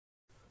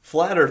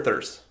Flat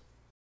earthers.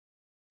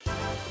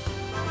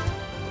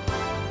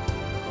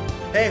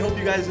 Hey, hope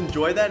you guys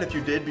enjoyed that. If you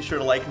did, be sure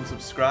to like and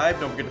subscribe.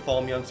 Don't forget to follow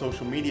me on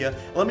social media.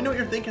 And let me know what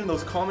you're thinking in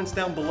those comments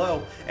down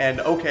below. And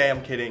okay,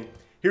 I'm kidding.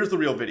 Here's the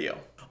real video.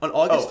 On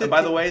August 15th, and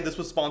by the way, this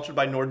was sponsored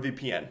by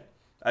NordVPN.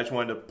 I just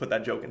wanted to put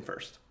that joke in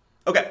first.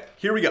 Okay,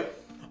 here we go.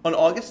 On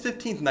August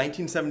 15th,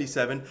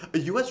 1977, a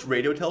US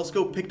radio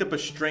telescope picked up a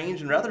strange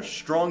and rather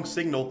strong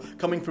signal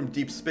coming from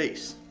deep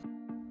space.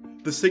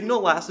 The signal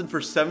lasted for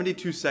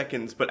 72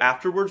 seconds, but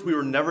afterwards we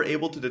were never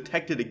able to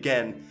detect it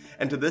again,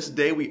 and to this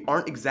day we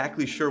aren't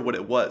exactly sure what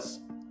it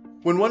was.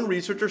 When one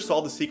researcher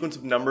saw the sequence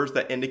of numbers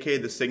that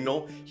indicated the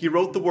signal, he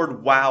wrote the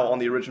word WOW on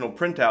the original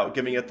printout,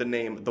 giving it the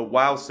name the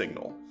WOW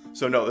signal.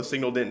 So no, the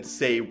signal didn't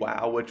say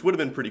WOW, which would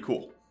have been pretty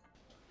cool.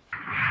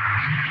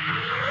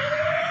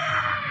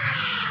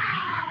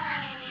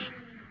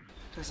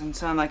 Doesn't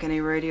sound like any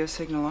radio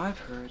signal I've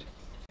heard.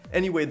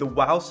 Anyway, the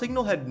WOW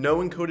signal had no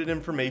encoded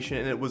information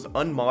and it was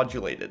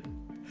unmodulated.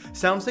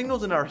 Sound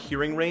signals in our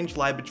hearing range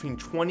lie between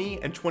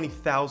 20 and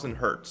 20,000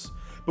 hertz,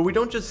 but we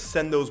don't just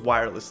send those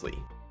wirelessly.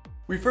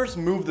 We first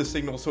move the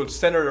signal so it's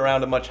centered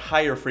around a much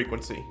higher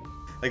frequency,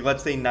 like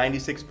let's say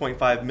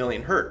 96.5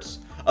 million hertz,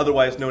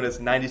 otherwise known as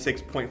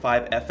 96.5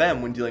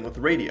 FM when dealing with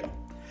radio.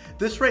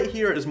 This right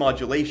here is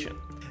modulation.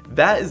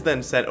 That is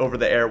then sent over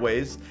the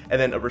airways,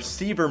 and then a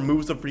receiver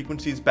moves the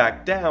frequencies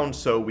back down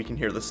so we can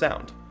hear the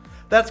sound.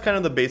 That's kind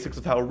of the basics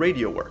of how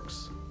radio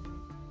works.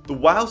 The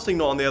WOW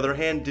signal, on the other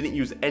hand, didn't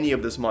use any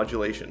of this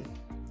modulation.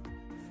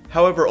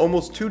 However,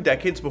 almost 2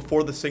 decades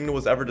before the signal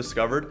was ever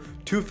discovered,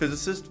 2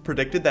 physicists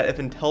predicted that if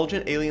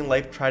intelligent alien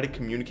life tried to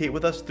communicate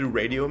with us through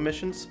radio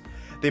emissions,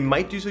 they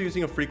might do so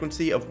using a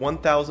frequency of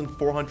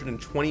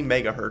 1,420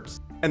 megahertz,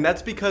 and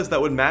that's because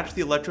that would match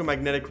the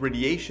electromagnetic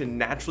radiation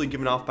naturally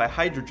given off by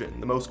hydrogen,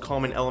 the most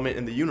common element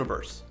in the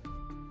universe.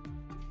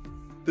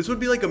 This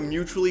would be like a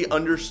mutually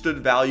understood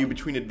value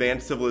between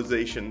advanced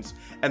civilizations,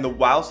 and the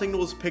WOW signal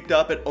was picked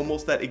up at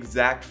almost that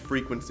exact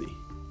frequency.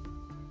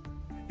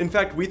 In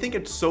fact, we think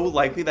it's so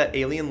likely that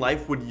alien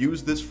life would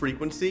use this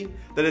frequency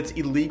that it's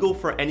illegal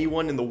for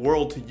anyone in the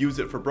world to use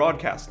it for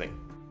broadcasting.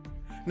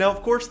 Now,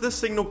 of course, this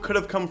signal could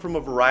have come from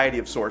a variety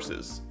of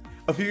sources.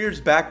 A few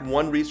years back,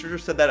 one researcher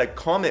said that a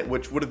comet,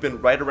 which would have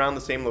been right around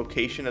the same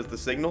location as the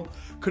signal,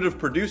 could have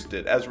produced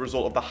it as a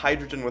result of the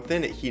hydrogen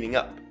within it heating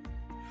up.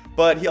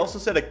 But he also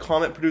said a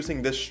comet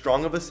producing this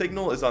strong of a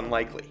signal is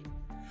unlikely.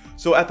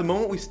 So at the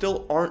moment we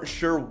still aren't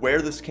sure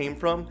where this came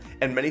from,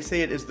 and many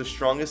say it is the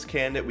strongest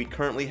candidate we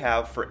currently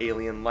have for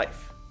alien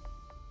life.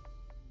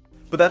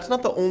 But that's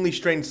not the only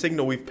strange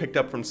signal we've picked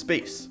up from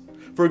space.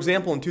 For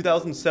example, in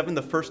 2007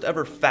 the first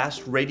ever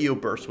fast radio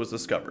burst was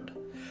discovered.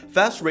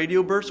 Fast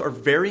radio bursts are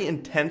very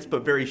intense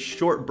but very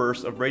short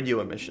bursts of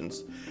radio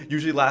emissions,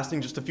 usually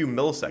lasting just a few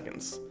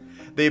milliseconds.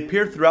 They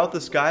appear throughout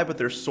the sky, but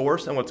their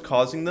source and what's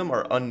causing them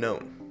are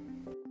unknown.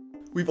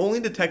 We've only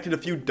detected a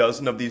few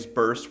dozen of these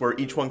bursts where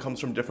each one comes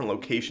from different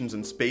locations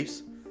in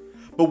space,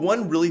 but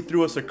one really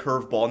threw us a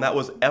curveball, and that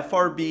was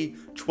FRB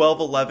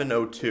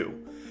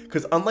 121102,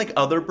 because unlike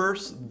other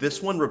bursts,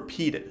 this one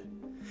repeated.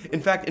 In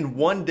fact, in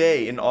one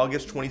day in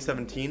August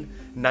 2017,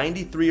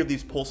 93 of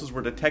these pulses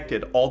were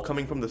detected, all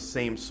coming from the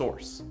same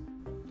source.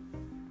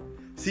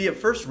 See, at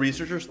first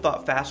researchers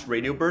thought fast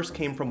radio bursts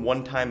came from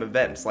one-time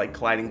events like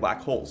colliding black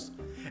holes.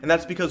 And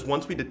that's because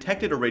once we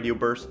detected a radio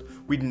burst,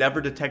 we'd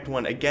never detect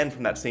one again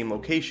from that same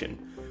location,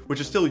 which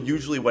is still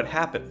usually what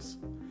happens.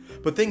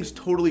 But things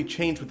totally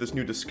changed with this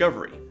new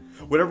discovery.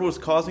 Whatever was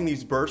causing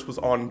these bursts was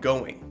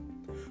ongoing.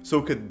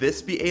 So could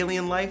this be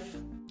alien life?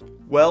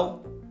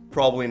 Well,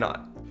 probably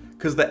not.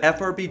 Because the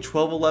FRB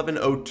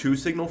 121102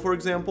 signal, for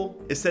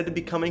example, is said to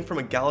be coming from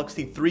a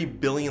galaxy 3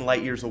 billion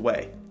light years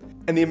away.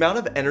 And the amount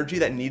of energy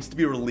that needs to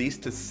be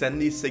released to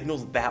send these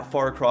signals that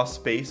far across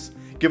space,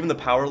 given the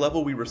power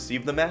level we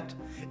receive them at,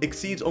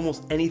 exceeds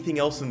almost anything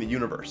else in the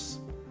universe.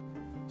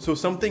 So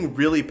something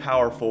really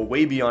powerful,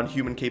 way beyond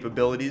human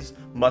capabilities,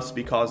 must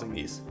be causing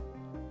these.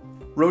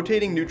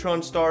 Rotating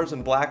neutron stars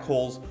and black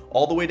holes,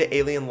 all the way to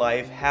alien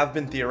life, have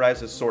been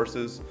theorized as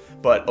sources,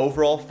 but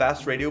overall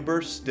fast radio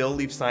bursts still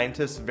leave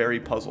scientists very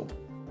puzzled.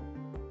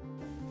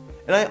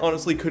 And I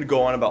honestly could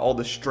go on about all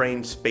the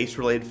strange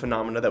space-related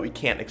phenomena that we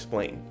can't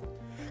explain.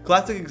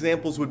 Classic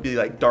examples would be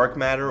like dark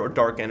matter or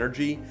dark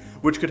energy,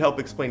 which could help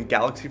explain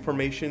galaxy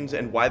formations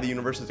and why the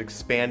universe is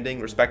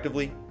expanding,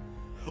 respectively.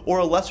 Or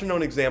a lesser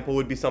known example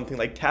would be something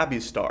like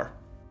Tabby's star.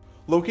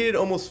 Located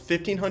almost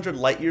 1,500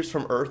 light years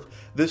from Earth,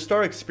 this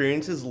star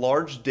experiences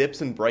large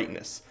dips in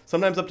brightness,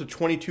 sometimes up to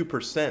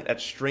 22% at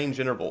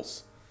strange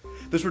intervals.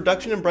 This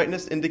reduction in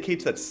brightness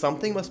indicates that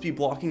something must be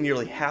blocking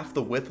nearly half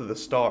the width of the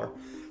star,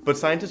 but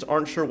scientists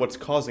aren't sure what's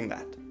causing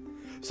that.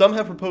 Some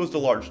have proposed a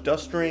large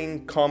dust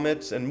ring,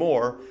 comets, and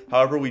more,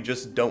 however we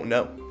just don't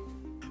know.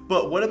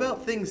 But what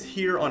about things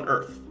here on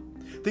Earth?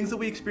 Things that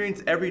we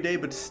experience every day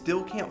but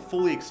still can't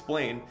fully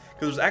explain,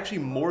 because there's actually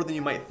more than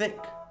you might think.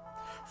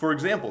 For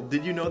example,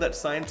 did you know that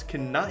science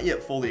cannot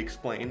yet fully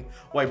explain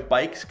why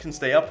bikes can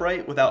stay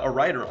upright without a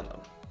rider on them?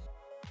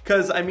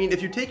 Because, I mean,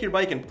 if you take your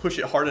bike and push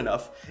it hard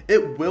enough,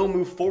 it will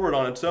move forward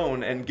on its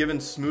own, and given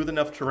smooth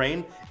enough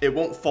terrain, it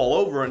won't fall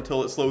over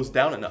until it slows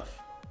down enough.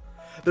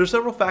 There are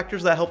several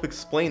factors that help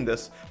explain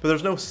this, but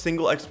there's no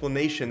single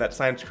explanation that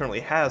science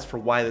currently has for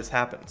why this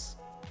happens.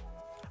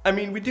 I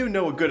mean, we do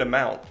know a good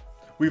amount.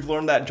 We've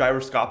learned that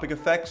gyroscopic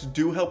effects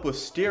do help with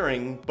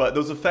steering, but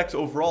those effects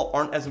overall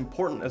aren't as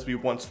important as we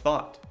once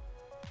thought.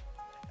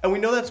 And we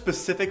know that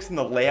specifics in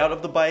the layout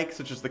of the bike,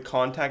 such as the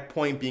contact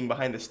point being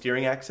behind the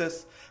steering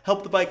axis,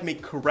 help the bike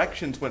make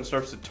corrections when it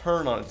starts to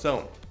turn on its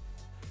own.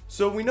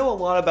 So we know a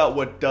lot about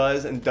what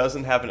does and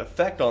doesn't have an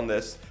effect on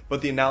this, but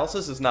the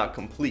analysis is not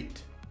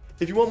complete.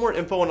 If you want more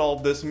info on all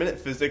of this, Minute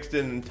Physics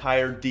did an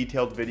entire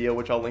detailed video,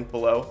 which I'll link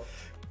below,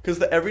 because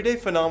the everyday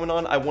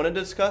phenomenon I want to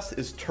discuss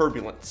is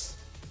turbulence.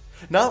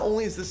 Not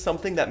only is this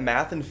something that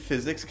math and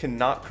physics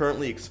cannot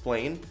currently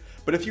explain,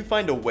 but if you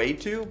find a way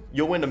to,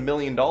 you'll win $1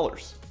 million.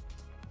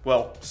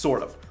 Well,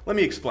 sort of. Let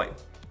me explain.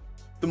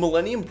 The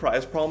Millennium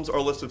Prize problems are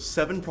a list of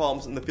 7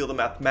 problems in the field of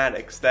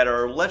mathematics that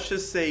are, let's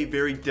just say,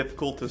 very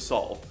difficult to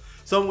solve,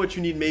 some of which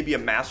you need maybe a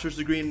master's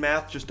degree in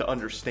math just to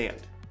understand.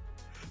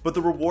 But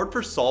the reward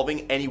for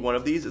solving any one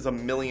of these is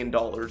 $1 million,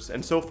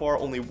 and so far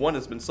only one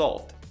has been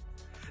solved.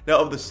 Now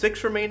of the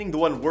 6 remaining, the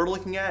one we're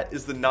looking at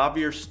is the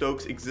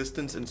Navier-Stokes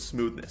existence and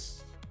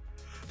smoothness.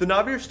 The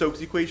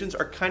Navier-Stokes equations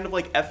are kind of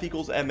like F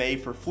equals ma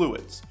for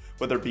fluids.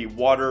 Whether it be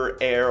water,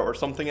 air, or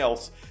something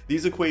else,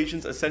 these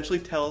equations essentially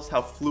tell us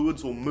how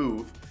fluids will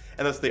move,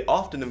 and thus they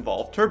often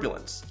involve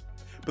turbulence.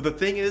 But the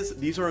thing is,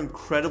 these are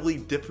incredibly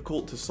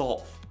difficult to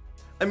solve.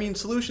 I mean,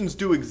 solutions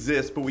do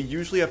exist, but we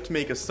usually have to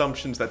make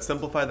assumptions that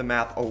simplify the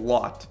math a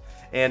lot,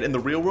 and in the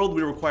real world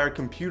we require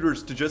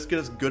computers to just get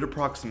us good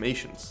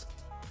approximations.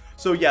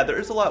 So yeah, there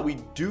is a lot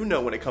we do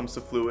know when it comes to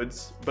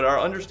fluids, but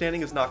our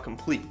understanding is not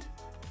complete.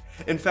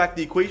 In fact,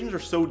 the equations are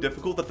so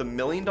difficult that the $1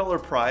 million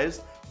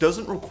prize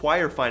doesn't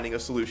require finding a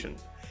solution.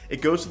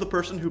 It goes to the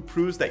person who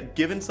proves that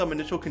given some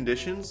initial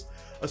conditions,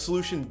 a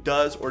solution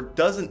does or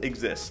doesn't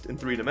exist in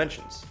 3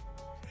 dimensions.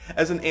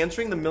 As in,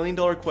 answering the $1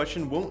 million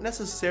question won't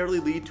necessarily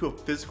lead to a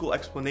physical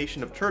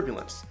explanation of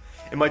turbulence.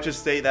 It might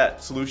just say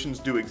that solutions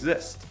do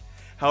exist.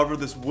 However,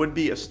 this would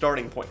be a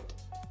starting point.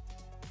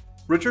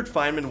 Richard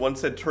Feynman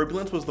once said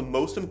turbulence was the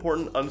most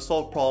important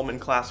unsolved problem in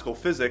classical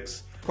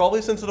physics,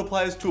 probably since it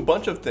applies to a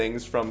bunch of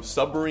things from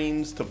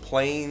submarines to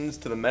planes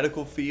to the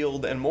medical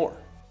field and more.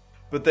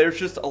 But there's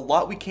just a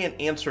lot we can't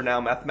answer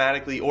now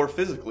mathematically or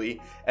physically,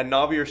 and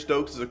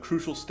Navier-Stokes is a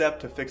crucial step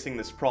to fixing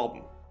this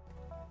problem.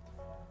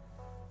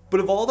 But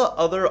of all the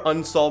other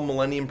unsolved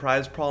Millennium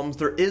Prize problems,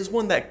 there is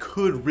one that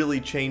could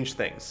really change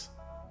things.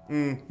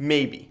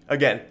 Maybe.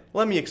 Again,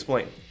 let me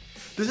explain.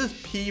 This is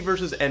P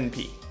versus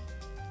NP.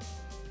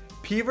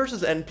 P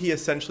versus NP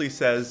essentially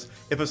says,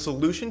 if a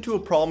solution to a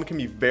problem can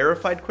be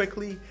verified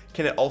quickly,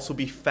 can it also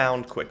be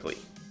found quickly?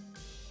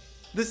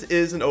 This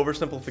is an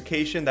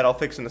oversimplification that I'll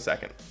fix in a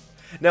second.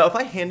 Now, if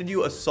I handed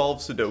you a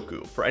solved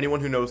Sudoku, for anyone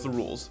who knows the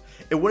rules,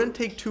 it wouldn't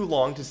take too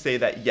long to say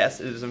that yes,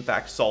 it is in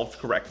fact solved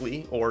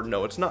correctly, or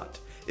no, it's not.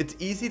 It's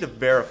easy to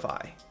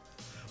verify.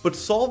 But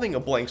solving a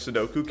blank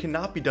Sudoku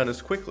cannot be done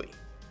as quickly.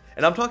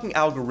 And I'm talking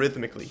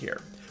algorithmically here.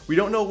 We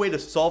don't know a way to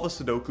solve a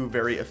Sudoku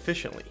very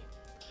efficiently.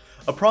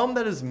 A problem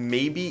that is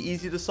maybe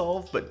easy to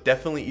solve, but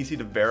definitely easy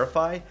to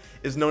verify,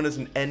 is known as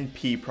an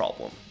NP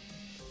problem.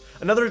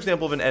 Another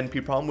example of an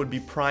NP problem would be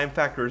prime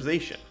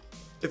factorization.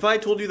 If I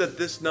told you that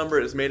this number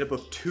is made up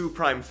of 2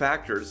 prime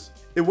factors,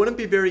 it wouldn't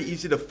be very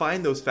easy to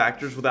find those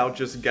factors without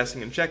just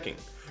guessing and checking.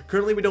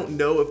 Currently, we don't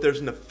know if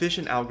there's an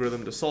efficient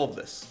algorithm to solve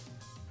this.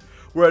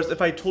 Whereas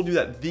if I told you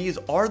that these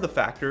are the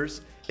factors,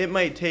 it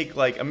might take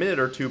like a minute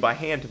or 2 by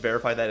hand to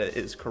verify that it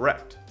is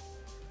correct.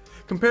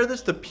 Compare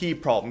this to P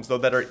problems though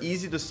that are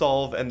easy to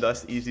solve and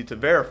thus easy to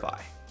verify.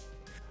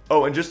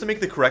 Oh, and just to make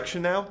the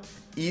correction now,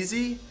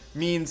 easy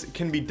means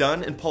can be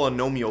done in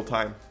polynomial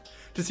time.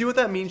 To see what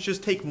that means,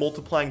 just take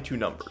multiplying 2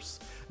 numbers.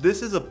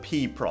 This is a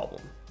P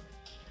problem.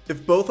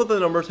 If both of the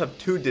numbers have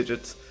 2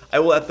 digits, I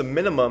will at the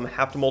minimum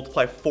have to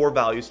multiply 4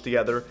 values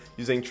together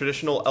using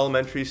traditional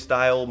elementary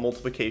style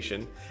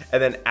multiplication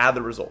and then add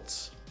the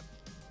results.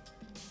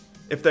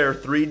 If there are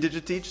 3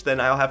 digits each, then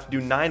I'll have to do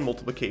 9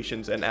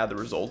 multiplications and add the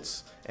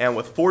results. And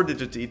with 4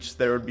 digits each,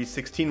 there would be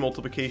 16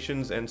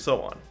 multiplications and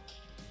so on.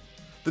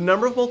 The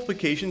number of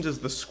multiplications is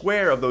the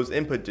square of those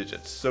input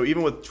digits, so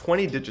even with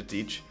 20 digits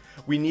each,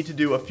 we need to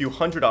do a few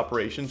hundred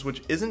operations,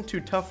 which isn't too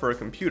tough for a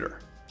computer.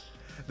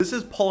 This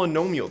is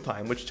polynomial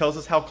time, which tells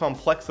us how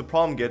complex the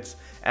problem gets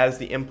as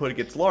the input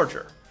gets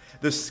larger.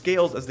 This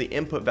scales as the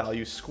input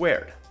value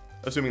squared,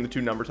 assuming the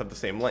 2 numbers have the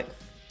same length.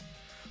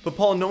 But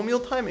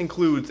polynomial time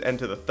includes n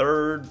to the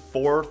 3rd,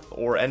 4th,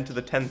 or n to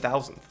the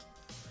 10,000th.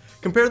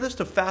 Compare this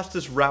to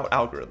fastest route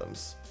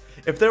algorithms.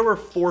 If there were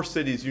 4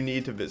 cities you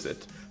need to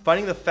visit,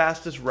 finding the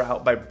fastest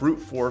route by brute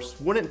force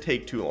wouldn't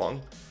take too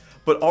long,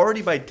 but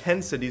already by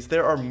 10 cities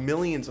there are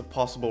millions of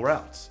possible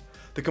routes.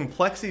 The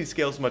complexity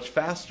scales much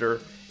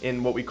faster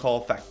in what we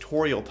call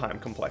factorial time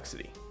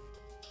complexity.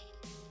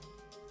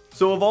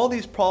 So of all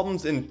these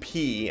problems in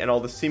P and all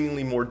the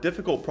seemingly more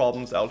difficult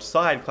problems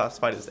outside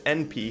classified as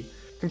NP,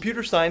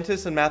 Computer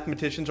scientists and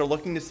mathematicians are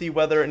looking to see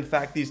whether in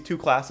fact these two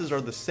classes are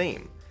the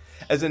same,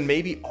 as in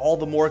maybe all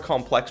the more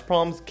complex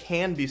problems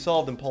can be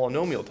solved in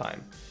polynomial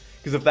time,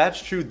 because if that's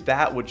true,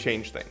 that would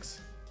change things.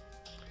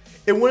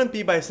 It wouldn't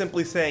be by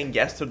simply saying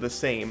yes, they're the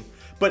same,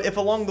 but if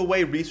along the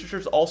way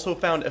researchers also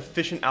found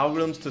efficient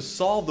algorithms to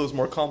solve those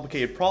more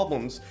complicated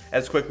problems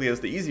as quickly as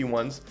the easy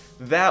ones,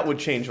 that would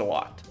change a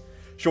lot.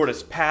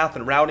 Shortest path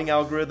and routing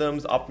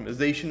algorithms,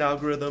 optimization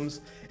algorithms,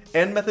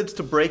 and methods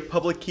to break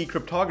public key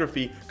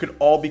cryptography could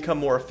all become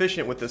more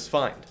efficient with this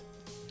find.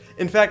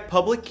 In fact,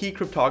 public key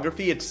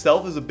cryptography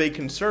itself is a big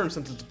concern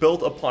since it's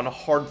built upon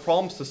hard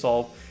problems to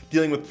solve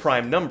dealing with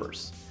prime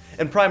numbers.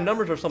 And prime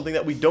numbers are something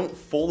that we don't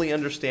fully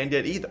understand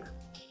yet either.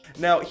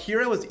 Now,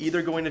 here I was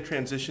either going to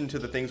transition to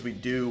the things we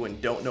do and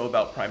don't know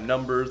about prime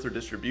numbers, their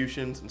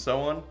distributions, and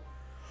so on,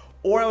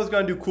 or I was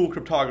going to do cool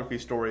cryptography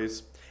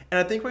stories, and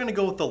I think we're going to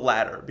go with the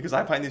latter because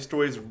I find these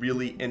stories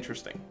really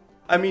interesting.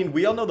 I mean,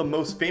 we all know the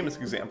most famous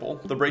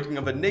example, the breaking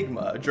of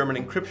Enigma, a German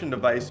encryption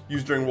device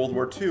used during World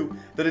War II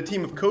that a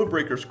team of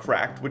codebreakers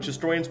cracked, which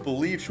historians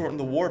believe shortened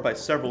the war by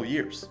several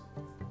years.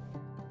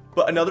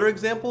 But another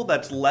example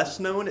that's less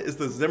known is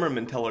the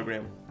Zimmermann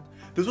telegram.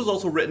 This was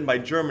also written by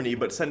Germany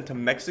but sent to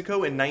Mexico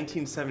in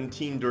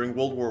 1917 during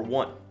World War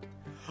I.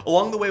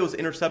 Along the way it was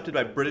intercepted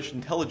by British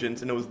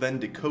intelligence and it was then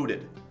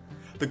decoded.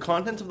 The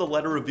contents of the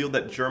letter revealed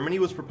that Germany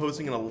was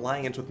proposing an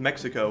alliance with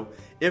Mexico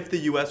if the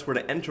US were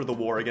to enter the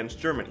war against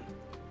Germany.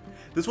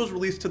 This was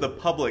released to the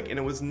public and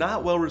it was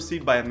not well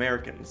received by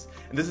Americans,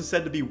 and this is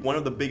said to be one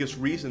of the biggest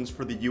reasons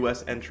for the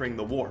US entering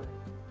the war.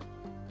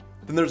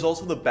 Then there's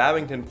also the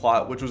Babington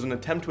plot, which was an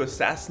attempt to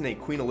assassinate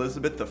Queen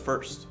Elizabeth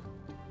I.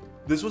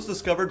 This was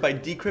discovered by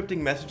decrypting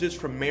messages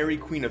from Mary,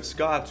 Queen of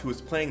Scots, who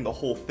was planning the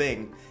whole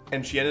thing,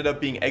 and she ended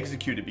up being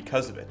executed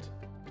because of it.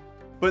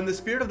 But in the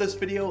spirit of this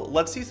video,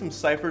 let's see some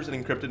ciphers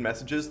and encrypted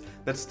messages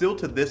that still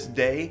to this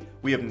day,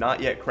 we have not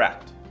yet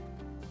cracked.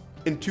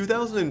 In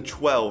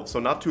 2012, so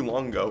not too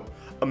long ago,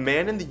 a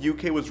man in the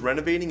UK was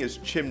renovating his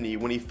chimney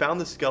when he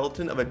found the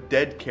skeleton of a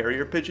dead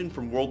carrier pigeon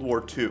from World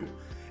War II,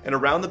 and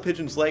around the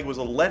pigeon's leg was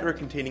a letter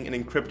containing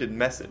an encrypted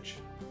message.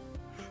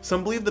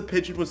 Some believe the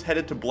pigeon was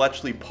headed to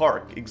Bletchley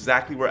Park,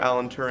 exactly where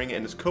Alan Turing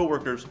and his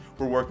co-workers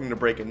were working to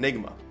break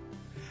Enigma.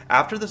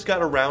 After this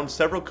got around,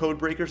 several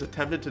codebreakers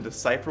attempted to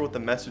decipher what the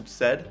message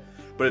said,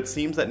 but it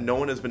seems that no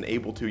one has been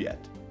able to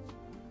yet.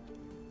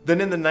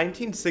 Then in the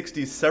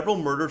 1960s, several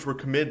murders were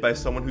committed by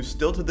someone who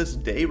still to this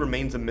day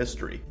remains a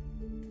mystery.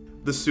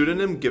 The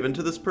pseudonym given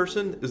to this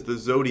person is the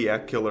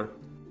Zodiac Killer.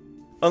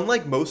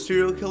 Unlike most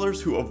serial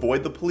killers who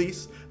avoid the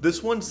police,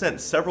 this one sent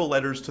several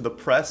letters to the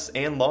press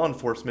and law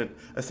enforcement,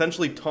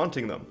 essentially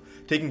taunting them,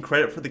 taking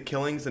credit for the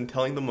killings and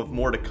telling them of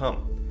more to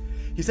come.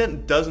 He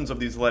sent dozens of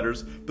these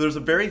letters, but there's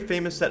a very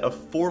famous set of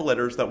 4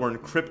 letters that were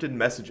encrypted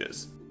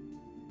messages.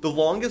 The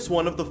longest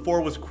one of the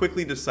 4 was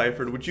quickly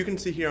deciphered, which you can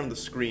see here on the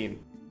screen.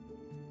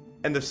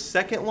 And the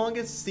second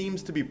longest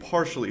seems to be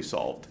partially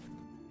solved.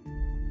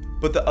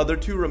 But the other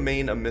 2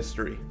 remain a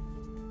mystery.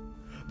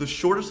 The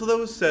shortest of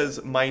those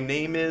says, "My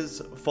name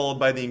is," followed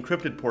by the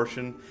encrypted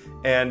portion,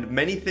 and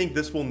many think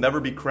this will never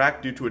be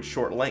cracked due to its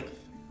short length.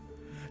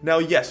 Now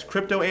yes,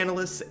 crypto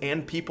analysts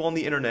and people on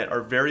the internet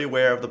are very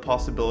aware of the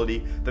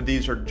possibility that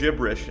these are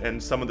gibberish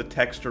and some of the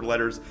text or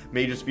letters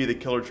may just be the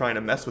killer trying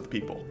to mess with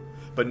people,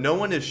 but no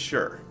one is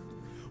sure.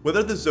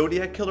 Whether the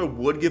Zodiac Killer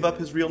would give up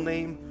his real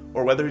name,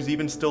 or whether he's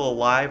even still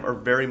alive, are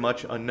very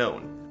much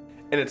unknown,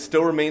 and it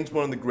still remains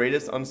one of the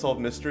greatest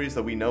unsolved mysteries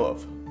that we know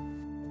of.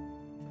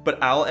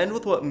 But I'll end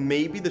with what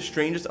may be the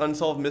strangest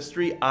unsolved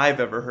mystery I've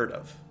ever heard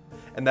of,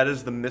 and that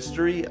is the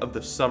mystery of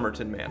the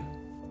Somerton Man.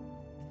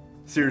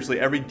 Seriously,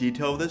 every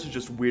detail of this is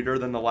just weirder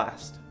than the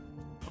last.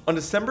 On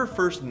December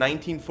 1st,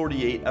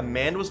 1948, a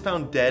man was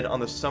found dead on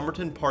the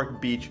Somerton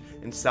Park beach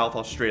in South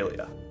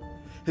Australia.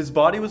 His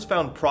body was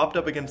found propped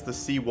up against the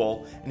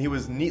seawall, and he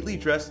was neatly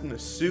dressed in a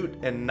suit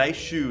and nice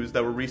shoes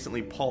that were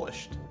recently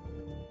polished.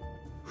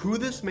 Who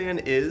this man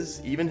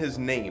is, even his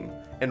name,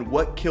 and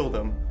what killed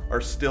him are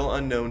still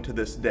unknown to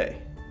this day.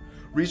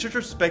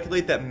 Researchers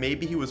speculate that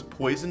maybe he was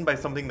poisoned by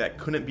something that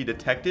couldn't be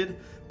detected,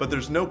 but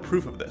there's no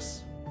proof of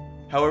this.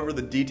 However,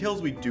 the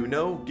details we do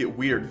know get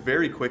weird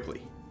very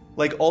quickly.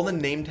 Like all the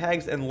name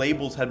tags and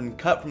labels had been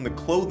cut from the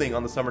clothing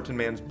on the Somerton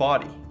man's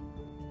body.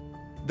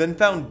 Then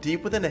found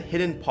deep within a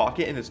hidden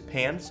pocket in his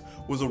pants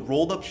was a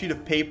rolled up sheet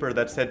of paper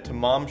that said "To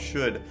Mom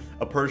Should,"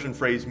 a Persian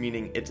phrase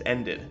meaning "it's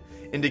ended,"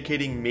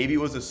 indicating maybe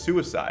it was a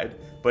suicide,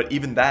 but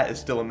even that is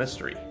still a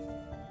mystery.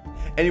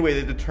 Anyway,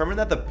 they determined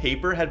that the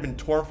paper had been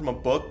torn from a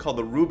book called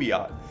the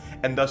Rubaiyat,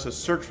 and thus a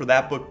search for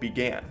that book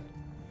began.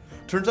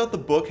 Turns out the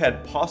book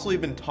had possibly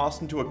been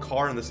tossed into a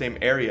car in the same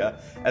area,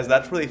 as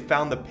that's where they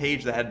found the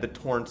page that had the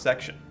torn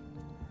section.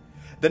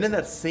 Then in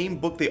that same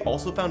book they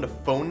also found a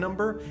phone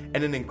number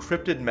and an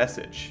encrypted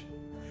message.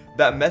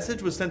 That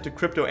message was sent to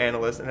crypto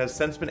analysts and has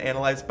since been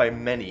analyzed by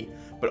many,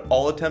 but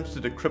all attempts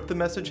to decrypt the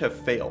message have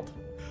failed.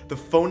 The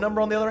phone number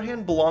on the other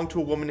hand belonged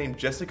to a woman named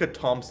Jessica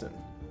Thompson.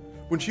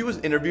 When she was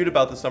interviewed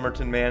about the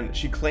Somerton man,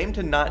 she claimed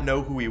to not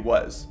know who he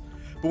was,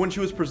 But when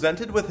she was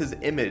presented with his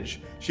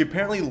image, she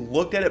apparently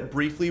looked at it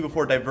briefly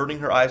before diverting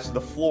her eyes to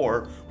the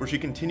floor, where she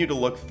continued to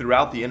look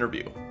throughout the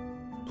interview.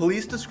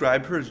 Police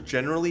described her as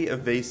generally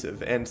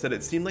evasive and said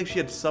it seemed like she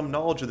had some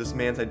knowledge of this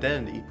man's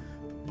identity,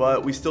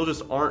 but we still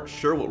just aren't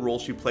sure what role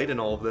she played in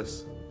all of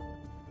this.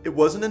 It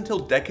wasn't until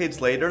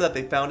decades later that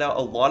they found out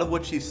a lot of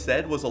what she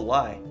said was a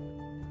lie.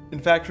 In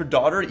fact, her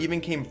daughter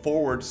even came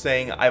forward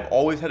saying, "I've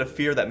always had a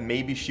fear that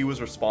maybe she was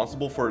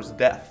responsible for his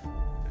death."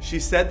 She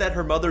said that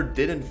her mother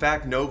did in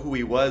fact know who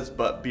he was,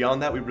 but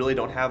beyond that we really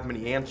don't have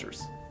many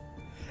answers.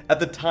 At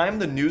the time,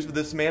 the news of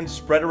this man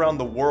spread around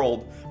the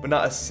world, but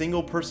not a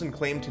single person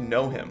claimed to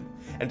know him,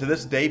 and to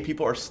this day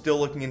people are still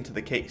looking into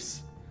the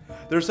case.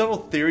 There are several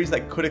theories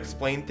that could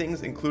explain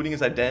things, including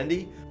his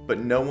identity, but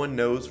no one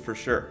knows for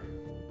sure.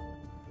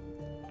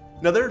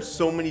 Now there are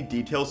so many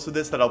details to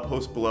this that I'll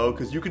post below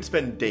because you could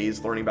spend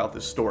days learning about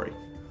this story.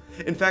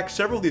 In fact,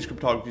 several of these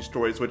cryptography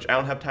stories, which I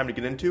don't have time to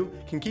get into,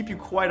 can keep you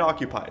quite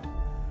occupied.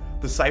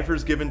 The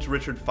ciphers given to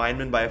Richard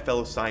Feynman by a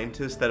fellow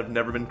scientist that have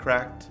never been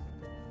cracked.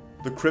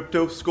 The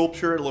crypto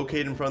sculpture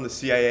located in front of the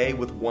CIA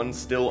with one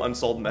still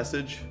unsolved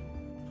message.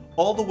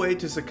 All the way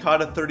to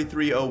Cicada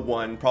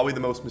 3301, probably the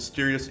most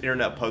mysterious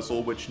internet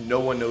puzzle which no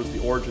one knows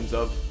the origins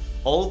of.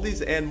 All of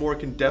these and more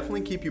can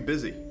definitely keep you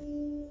busy.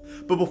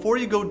 But before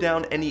you go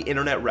down any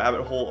internet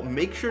rabbit hole,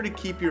 make sure to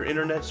keep your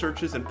internet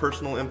searches and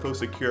personal info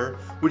secure,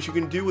 which you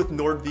can do with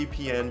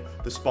NordVPN,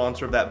 the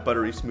sponsor of that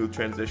buttery smooth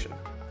transition.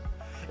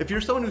 If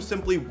you're someone who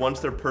simply wants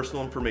their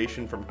personal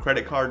information from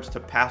credit cards to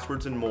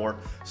passwords and more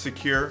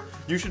secure,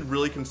 you should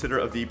really consider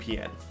a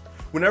VPN.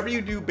 Whenever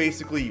you do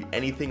basically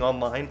anything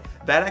online,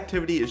 that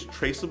activity is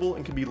traceable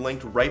and can be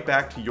linked right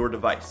back to your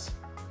device.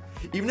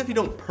 Even if you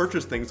don't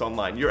purchase things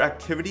online, your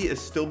activity is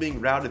still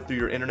being routed through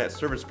your internet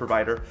service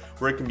provider,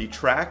 where it can be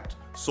tracked,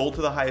 sold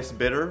to the highest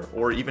bidder,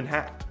 or even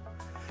hacked.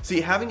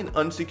 See, having an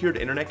unsecured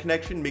internet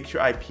connection makes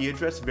your IP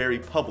address very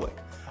public,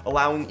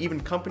 allowing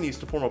even companies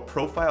to form a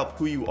profile of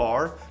who you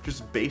are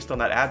just based on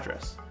that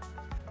address.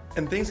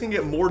 And things can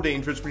get more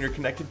dangerous when you're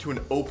connected to an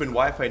open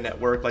Wi-Fi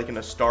network like in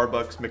a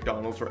Starbucks,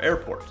 McDonald's, or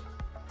airport.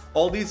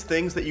 All these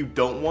things that you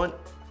don't want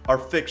are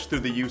fixed through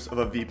the use of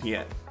a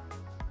VPN.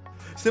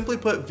 Simply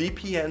put,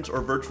 VPNs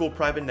or virtual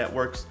private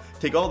networks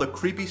take all the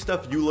creepy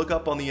stuff you look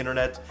up on the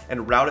internet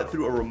and route it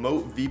through a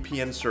remote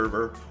VPN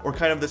server, or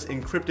kind of this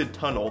encrypted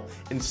tunnel,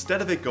 instead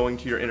of it going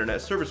to your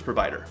internet service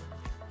provider.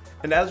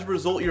 And as a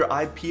result, your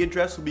IP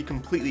address will be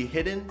completely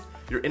hidden,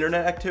 your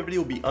internet activity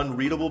will be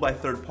unreadable by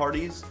third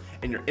parties,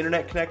 and your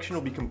internet connection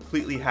will be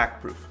completely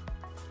hack-proof.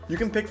 You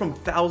can pick from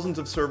thousands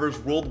of servers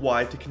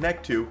worldwide to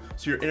connect to,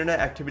 so your internet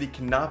activity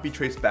cannot be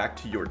traced back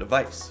to your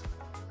device.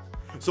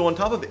 So on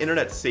top of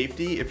internet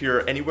safety, if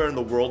you're anywhere in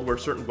the world where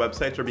certain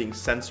websites are being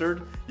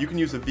censored, you can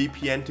use a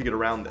VPN to get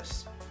around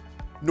this.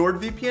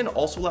 NordVPN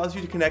also allows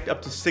you to connect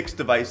up to 6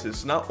 devices,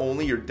 so not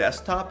only your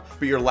desktop,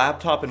 but your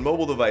laptop and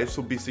mobile device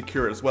will be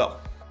secure as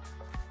well.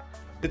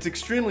 It's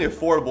extremely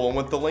affordable, and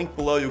with the link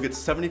below you'll get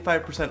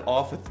 75%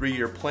 off a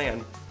 3-year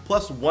plan,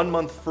 plus 1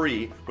 month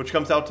free, which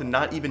comes out to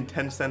not even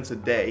 10 cents a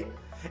day.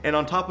 And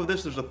on top of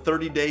this, there's a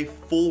 30-day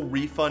full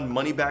refund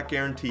money-back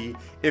guarantee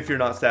if you're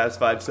not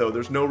satisfied, so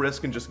there's no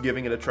risk in just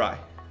giving it a try.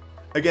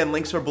 Again,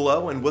 links are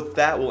below, and with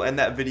that, we'll end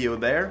that video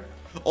there.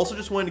 Also,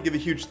 just wanted to give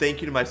a huge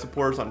thank you to my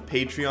supporters on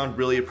Patreon.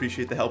 Really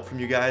appreciate the help from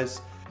you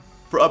guys.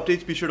 For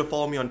updates, be sure to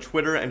follow me on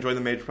Twitter and join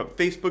the Major Prep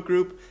Facebook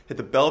group. Hit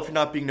the bell if you're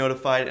not being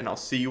notified, and I'll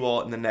see you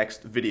all in the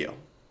next video.